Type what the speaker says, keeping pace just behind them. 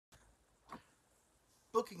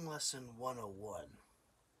Booking Lesson 101.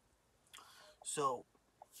 So,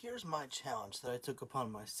 here's my challenge that I took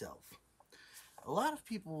upon myself. A lot of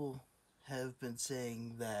people have been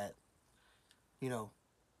saying that, you know,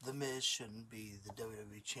 The Miz shouldn't be the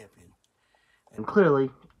WWE champion. And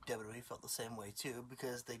clearly, WWE felt the same way too,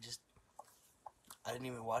 because I didn't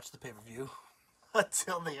even watch the pay-per-view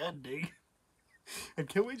until the ending. And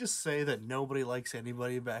can we just say that nobody likes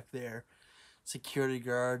anybody back there? Security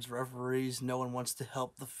guards, referees, no one wants to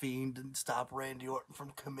help the Fiend and stop Randy Orton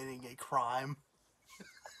from committing a crime.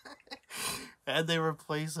 And they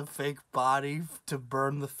replace a fake body to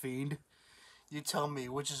burn the Fiend. You tell me,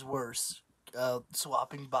 which is worse?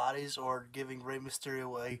 Swapping bodies or giving Rey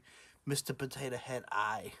Mysterio a Mr. Potato Head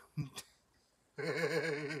eye?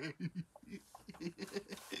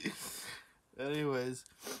 Anyways,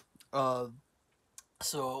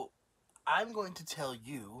 so I'm going to tell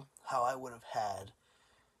you how I would have had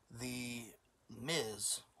the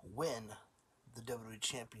Miz win the WWE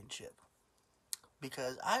Championship.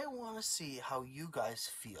 Because I want to see how you guys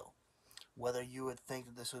feel. Whether you would think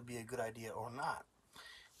that this would be a good idea or not.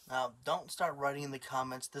 Now, don't start writing in the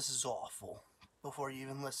comments, this is awful, before you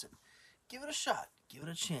even listen. Give it a shot. Give it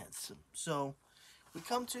a chance. So, we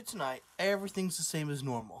come to tonight, everything's the same as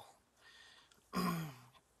normal.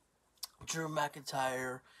 Drew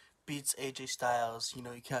McIntyre beats AJ Styles.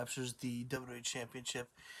 He captures the WWE Championship.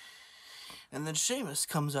 And then Sheamus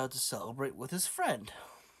comes out to celebrate with his friend.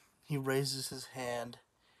 He raises his hand.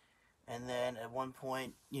 And then at one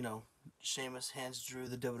point, Sheamus hands Drew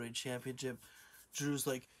the WWE Championship. Drew's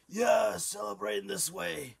like, yeah, celebrating this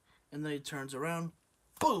way. And then he turns around.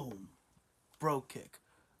 Boom. Bro kick.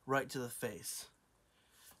 Right to the face.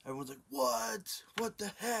 Everyone's like, what? What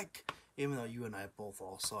the heck? Even though you and I both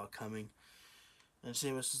all saw it coming. And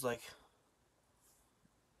Sheamus is like,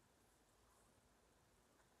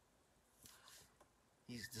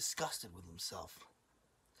 he's disgusted with himself.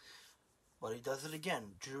 But he does it again.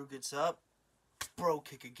 Drew gets up. Bro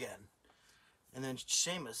kick again. And then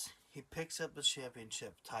Sheamus, he picks up the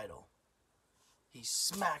championship title. He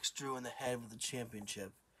smacks Drew in the head with the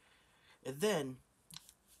championship. And then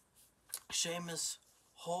Sheamus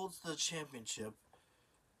holds the championship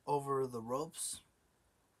over the ropes.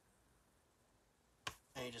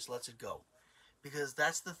 And he just lets it go. Because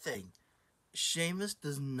that's the thing. Sheamus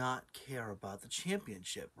does not care about the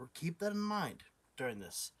championship. Keep that in mind during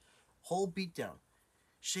this whole beatdown.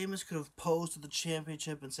 Sheamus could have posed to the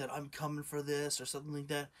championship and said, I'm coming for this, or something like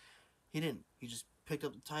that. He didn't. He just picked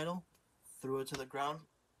up the title, threw it to the ground,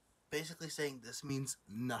 basically saying, this means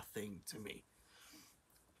nothing to me.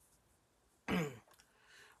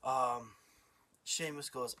 Sheamus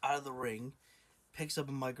goes out of the ring, picks up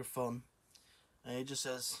a microphone, and he just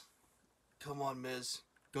says, come on, Miz,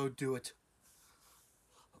 go do it.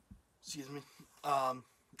 Excuse me.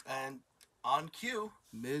 And on cue,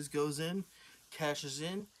 Miz goes in, cashes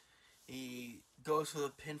in. He goes for the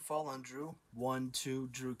pinfall on Drew. 1, 2,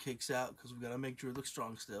 Drew kicks out because we got to make Drew look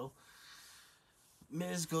strong still.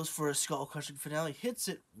 Miz goes for a skull-crushing finale, hits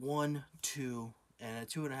it 1, 2, and at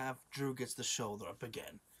 2.5, Drew gets the shoulder up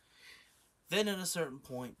again. Then at a certain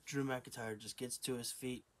point, Drew McIntyre just gets to his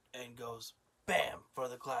feet and goes bam for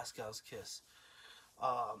the Glasgow's kiss.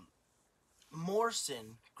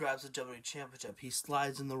 Morrison grabs the WWE Championship. He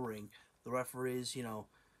slides in the ring. The referee's,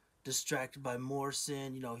 distracted by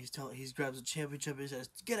Morrison. He grabs the championship. He says,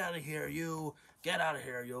 get out of here, you. Get out of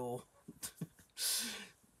here, you.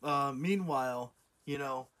 Meanwhile,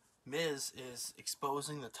 Miz is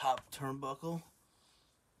exposing the top turnbuckle.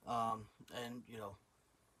 And,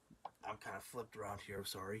 I'm kind of flipped around here,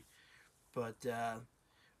 sorry. But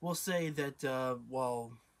we'll say that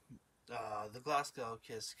while the Glasgow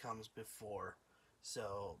kiss comes before.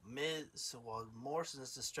 So while Morrison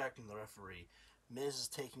is distracting the referee, Miz is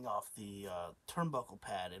taking off the turnbuckle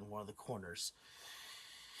pad in one of the corners.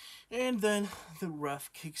 And then the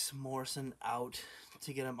ref kicks Morrison out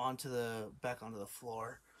to get him back onto the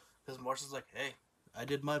floor. Because Morrison's like, hey, I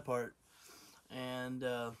did my part. And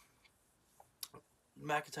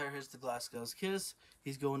McIntyre hits the Glasgow's kiss.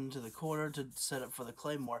 He's going into the corner to set up for the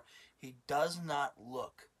Claymore. He does not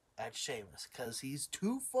look at Sheamus because he's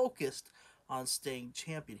too focused on staying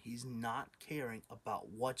champion. He's not caring about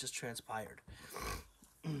what just transpired.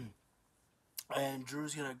 And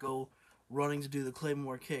Drew's gonna go running to do the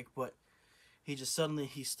Claymore kick, but he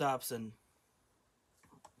stops and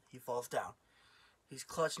he falls down. He's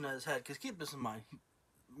clutching at his head because keep this in mind,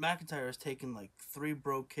 McIntyre has taken like 3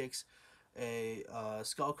 bro kicks, a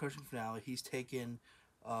skull crushing finale. He's taken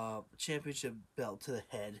championship belt to the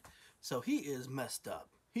head, so he is messed up.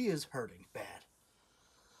 He is hurting bad.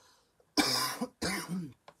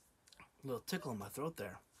 Little little tickle in my throat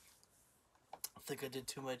there. I think I did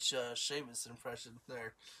too much Sheamus impression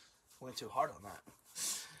there. Went too hard on that.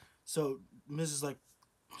 So Miz is like,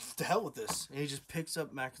 "The hell with this," and he just picks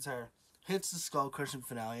up McIntyre, hits the skull crushing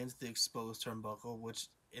finale into the exposed turnbuckle, which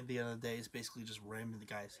at the end of the day is basically just ramming the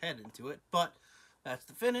guy's head into it. But that's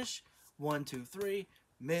the finish. 1, 2, 3.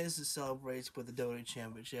 Miz celebrates with the WWE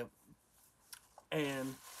Championship,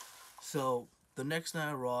 and so the next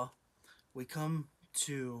night of Raw, we come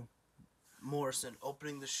to Morrison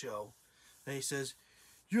opening the show, and he says,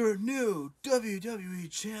 "Your new WWE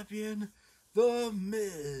Champion, The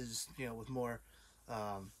Miz." You know, with more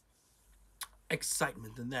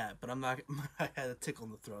excitement than that, but I'm not. I had a tickle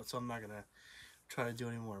in the throat, so I'm not gonna try to do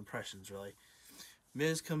any more impressions. Really,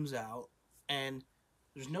 Miz comes out, and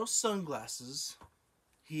there's no sunglasses.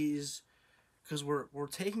 He's because we're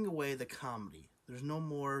taking away the comedy. There's no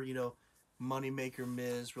more moneymaker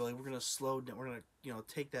Miz. Really, we're gonna slow down. We're gonna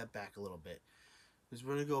take that back a little bit. Because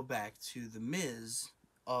we're gonna go back to the Miz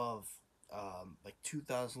of like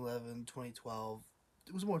 2011, 2012.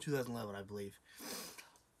 It was more 2011, I believe.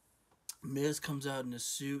 Miz comes out in a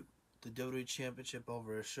suit, the WWE Championship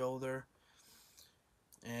over his shoulder,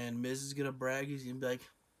 and Miz is gonna brag. He's gonna be like,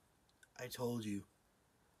 "I told you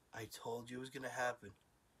it was gonna happen.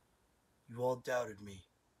 You all doubted me.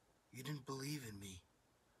 You didn't believe in me.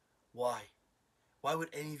 Why? Why would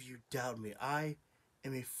any of you doubt me? I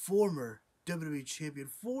am a former WWE Champion,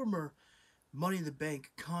 former Money in the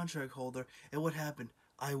Bank contract holder, and what happened?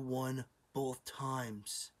 I won both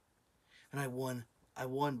times, and I won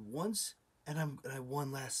once, and I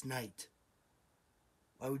won last night.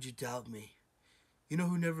 Why would you doubt me? You know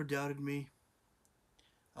who never doubted me?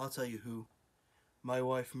 I'll tell you who. My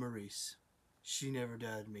wife Maurice. She never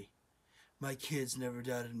doubted me. My kids never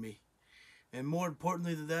doubted me. And more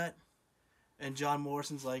importantly than that, and John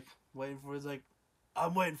Morrison's like waiting for it. He's like,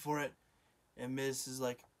 I'm waiting for it. And Miz is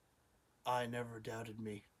like, I never doubted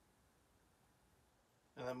me.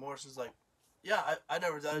 And then Morrison's like, yeah, I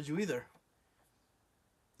never doubted you either.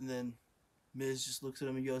 And then Miz just looks at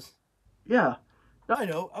him and goes, yeah, I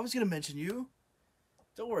know. I was going to mention you.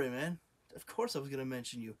 Don't worry, man. Of course I was going to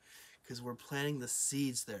mention you. Because we're planting the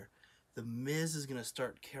seeds there. The Miz is going to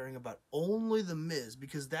start caring about only the Miz.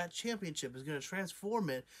 Because that championship is going to transform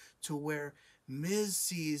it to where Miz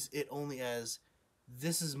sees it only as,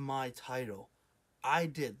 this is my title. I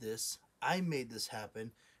did this. I made this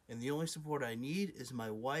happen. And the only support I need is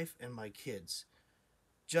my wife and my kids.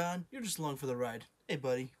 John, you're just along for the ride. Hey,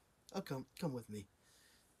 buddy. I'll come with me.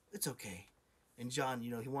 It's okay. And John,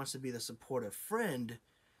 he wants to be the supportive friend.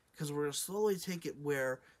 Because we're going to slowly take it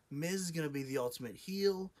where Miz is going to be the ultimate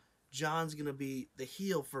heel. John's going to be the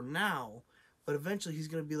heel for now. But eventually he's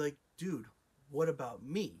going to be like, dude, what about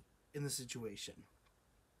me in the situation?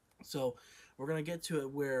 So we're going to get to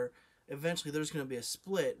it where eventually there's going to be a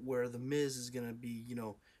split where the Miz is going to be,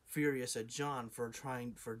 furious at John for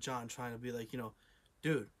John trying to be like,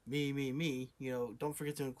 dude, me, don't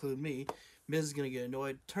forget to include me. Miz is going to get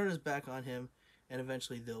annoyed, turn his back on him, and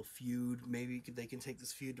eventually they'll feud. Maybe they can take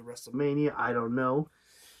this feud to WrestleMania. I don't know.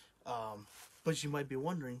 But you might be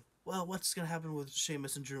wondering, well, what's going to happen with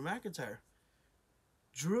Sheamus and Drew McIntyre?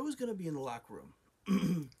 Drew is going to be in the locker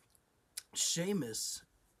room. Sheamus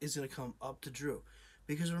is going to come up to Drew.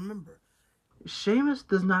 Because remember, Sheamus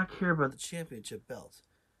does not care about the championship belt.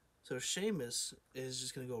 So Sheamus is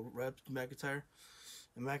just going to go right up to McIntyre.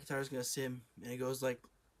 And McIntyre's going to see him. And he goes like,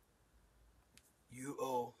 you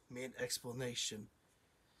owe me an explanation.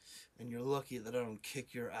 And you're lucky that I don't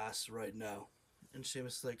kick your ass right now. And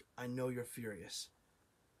Sheamus is like, I know you're furious.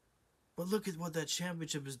 But look at what that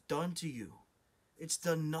championship has done to you. It's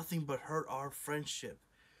done nothing but hurt our friendship.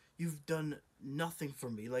 You've done nothing for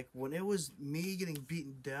me. Like, when it was me getting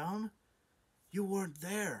beaten down, you weren't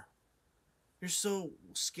there. You're so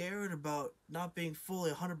scared about not being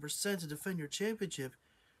fully 100% to defend your championship.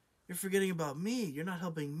 You're forgetting about me. You're not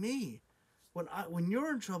helping me. When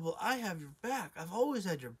you're in trouble, I have your back. I've always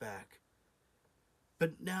had your back.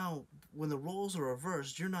 But now, when the roles are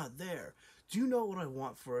reversed, you're not there. Do you know what I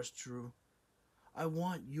want for us, Drew? I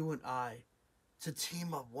want you and I to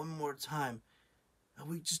team up one more time. And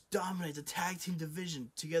we just dominate the tag team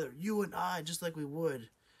division together. You and I, just like we would.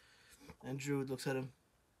 And Drew looks at him.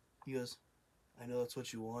 He goes, I know that's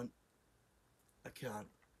what you want. I can't.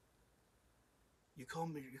 You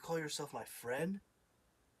call yourself my friend?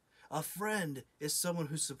 A friend is someone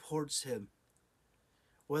who supports him,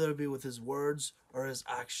 whether it be with his words or his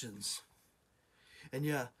actions. And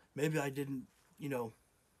yeah, maybe I didn't,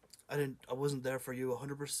 I wasn't there for you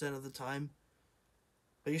 100% of the time.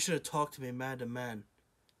 But you should have talked to me man to man,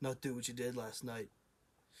 not do what you did last night.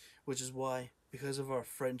 Which is why, because of our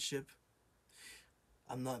friendship,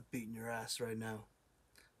 I'm not beating your ass right now.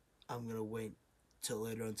 I'm gonna wait till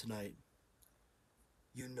later on tonight.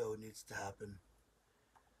 You know it needs to happen.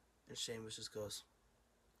 And Sheamus just goes,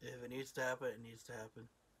 if it needs to happen, it needs to happen.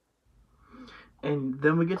 And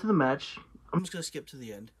then we get to the match. I'm just gonna skip to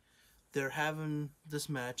the end. They're having this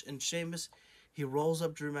match, and Sheamus, he rolls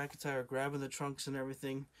up Drew McIntyre, grabbing the trunks and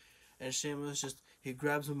everything. And Sheamus he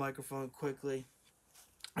grabs the microphone quickly.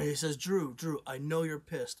 And he says, Drew, I know you're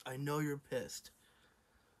pissed. I know you're pissed.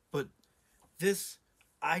 But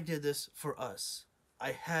I did this for us.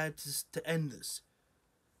 I had to end this.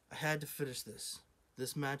 I had to finish this.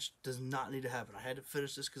 This match does not need to happen. I had to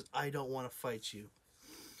finish this because I don't want to fight you.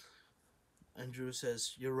 And Drew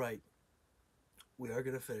says, you're right. We are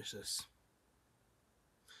going to finish this.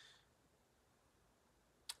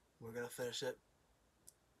 We're going to finish it.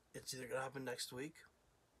 It's either going to happen next week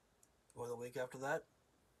or the week after that,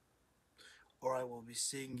 or I will be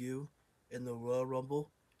seeing you in the Royal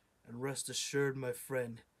Rumble. And rest assured, my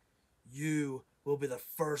friend, you will be the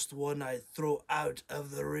first one I throw out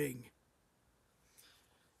of the ring.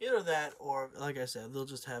 Either that, or like I said, they'll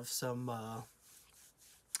just have some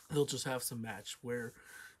match where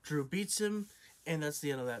Drew beats him, and that's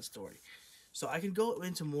the end of that story. So I can go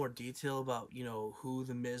into more detail about, who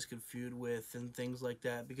the Miz could feud with and things like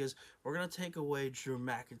that, because we're gonna take away Drew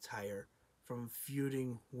McIntyre from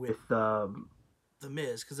feuding with the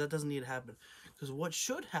Miz, because that doesn't need to happen. Because what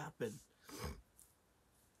should happen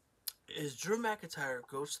is Drew McIntyre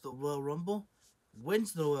goes to the Royal Rumble,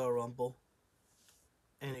 wins the Royal Rumble,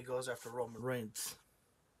 and he goes after Roman Reigns.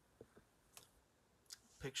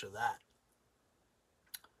 Picture that.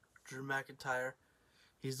 Drew McIntyre,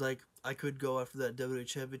 he's like, I could go after that WWE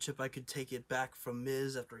Championship. I could take it back from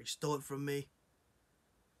Miz after he stole it from me.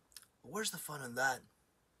 But where's the fun in that?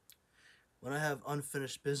 When I have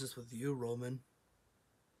unfinished business with you, Roman,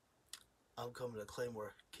 I'm coming to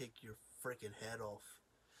Claymore, kick your freaking head off.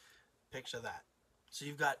 Picture that. So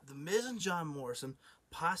you've got The Miz and John Morrison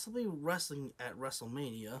possibly wrestling at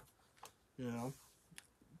WrestleMania.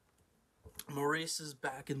 Maurice is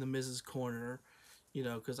back in The Miz's corner,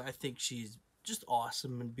 because I think she's just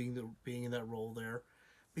awesome and being in that role there,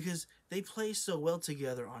 because they play so well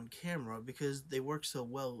together on camera, because they work so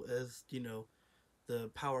well as the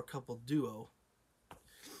power couple duo.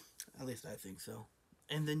 At least I think so.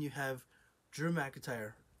 And then you have Drew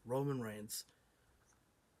McIntyre, Roman Reigns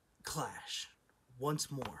clash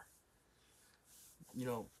once more.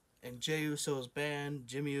 And Jey Uso's banned,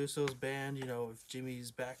 Jimmy Uso's banned. If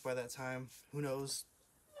Jimmy's back by that time, who knows?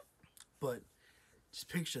 But just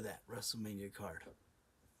picture that WrestleMania card.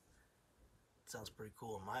 Sounds pretty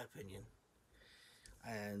cool in my opinion.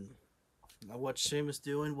 And what's Sheamus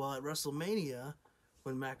doing? Well, at WrestleMania,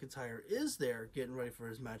 when McIntyre is there getting ready for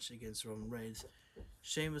his match against Roman Reigns,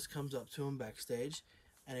 Sheamus comes up to him backstage,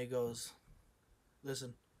 and he goes,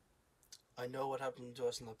 listen, I know what happened to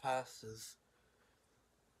us in the past is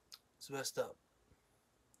it's messed up.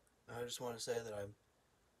 I just want to say that I'm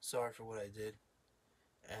sorry for what I did,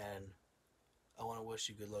 and I want to wish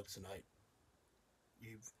you good luck tonight.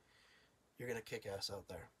 You're gonna kick ass out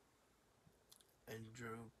there. And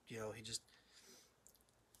Drew, he just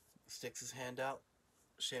sticks his hand out.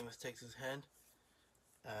 Sheamus takes his hand,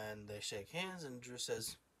 and they shake hands. And Drew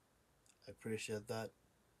says, "I appreciate that.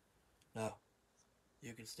 Now,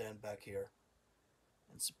 you can stand back here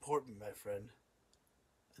and support me, my friend.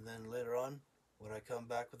 And then later on, when I come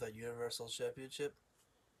back with that Universal Championship,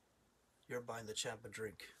 you're buying the champ a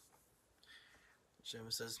drink."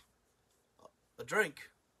 Sheamus says, "A drink?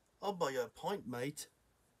 I'll buy you a pint, mate."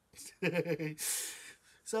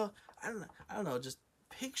 So I don't know. Just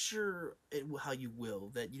picture it how you will.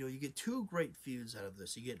 That you get two great feuds out of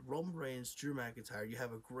this. You get Roman Reigns, Drew McIntyre. You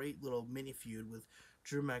have a great little mini feud with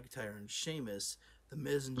Drew McIntyre and Sheamus. The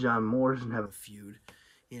Miz and John Morrison have a feud.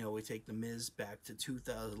 We take The Miz back to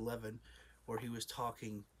 2011, where he was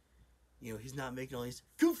talking. He's not making all these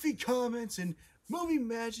goofy comments and movie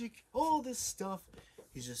magic, all this stuff.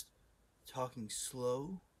 He's just talking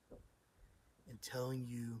slow and telling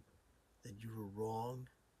you that you were wrong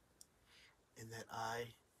and that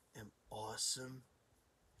I am awesome.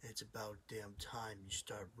 And it's about damn time you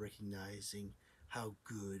start recognizing how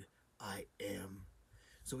good I am.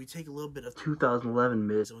 So we take a little bit of 2011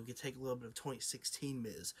 Miz and we can take a little bit of 2016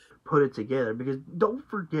 Miz, put it together, because don't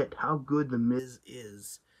forget how good the Miz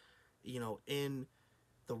is, in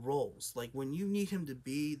the roles. Like when you need him to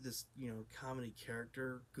be this, comedy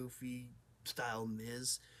character, goofy style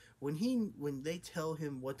Miz, when they tell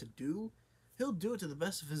him what to do, he'll do it to the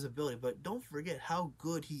best of his ability. But don't forget how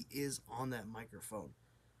good he is on that microphone.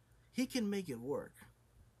 He can make it work.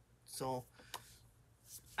 So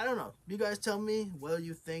I don't know. You guys tell me whether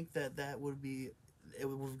you think that would be, it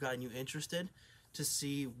would have gotten you interested to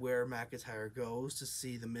see where McIntyre goes, to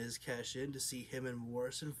see the Miz cash in, to see him and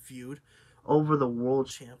Morrison feud over the World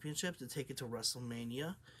Championship, to take it to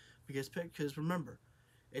WrestleMania. Because remember,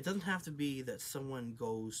 it doesn't have to be that someone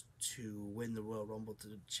goes to win the Royal Rumble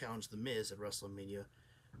to challenge the Miz at WrestleMania,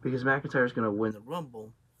 because McIntyre is going to win the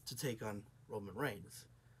Rumble to take on Roman Reigns.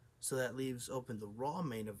 So that leaves open the Raw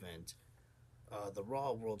main event, the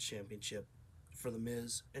Raw World Championship for The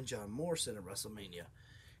Miz and John Morrison at WrestleMania.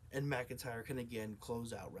 And McIntyre can again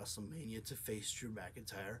close out WrestleMania to face Drew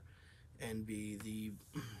McIntyre and be the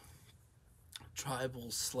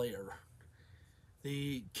tribal slayer,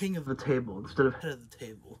 the king of the table instead of head of the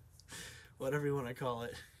table, whatever you want to call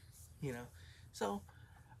it, you know. So,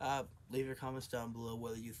 leave your comments down below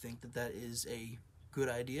whether you think that is a good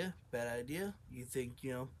idea, bad idea. You think,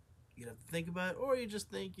 you'd have to think about it, or you just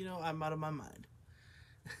think, I'm out of my mind.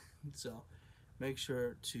 So, make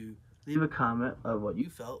sure to leave a comment of what you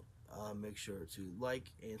felt. Make sure to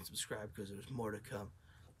like and subscribe because there's more to come.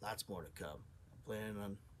 Lots more to come. I'm planning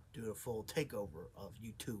on doing a full takeover of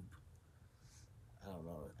YouTube.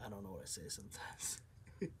 I don't know what I say sometimes.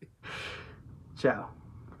 Ciao.